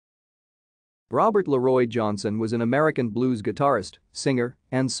Robert Leroy Johnson was an American blues guitarist, singer,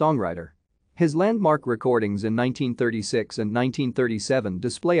 and songwriter. His landmark recordings in 1936 and 1937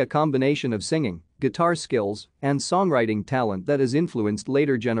 display a combination of singing, guitar skills, and songwriting talent that has influenced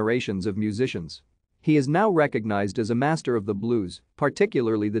later generations of musicians. He is now recognized as a master of the blues,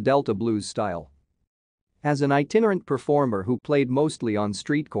 particularly the Delta blues style. As an itinerant performer who played mostly on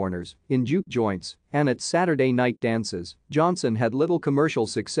street corners, in juke joints, and at Saturday night dances, Johnson had little commercial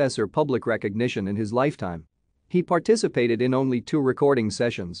success or public recognition in his lifetime. He participated in only 2 recording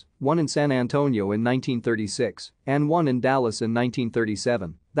sessions, one in San Antonio in 1936 and one in Dallas in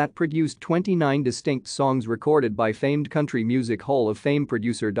 1937, that produced 29 distinct songs recorded by famed Country Music Hall of Fame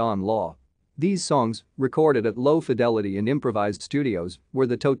producer Don Law. These songs, recorded at low fidelity in improvised studios, were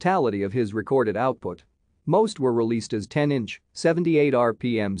the totality of his recorded output. Most were released as 10-inch, 78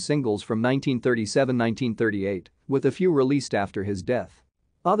 RPM singles from 1937-1938, with a few released after his death.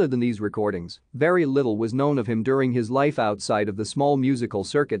 Other than these recordings, very little was known of him during his life outside of the small musical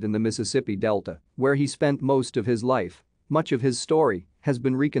circuit in the Mississippi Delta, where he spent most of his life. Much of his story has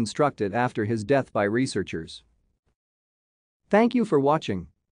been reconstructed after his death by researchers. Thank you for watching.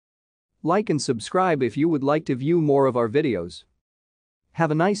 Like and subscribe if you would like to view more of our videos. Have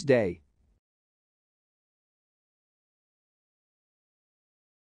a nice day.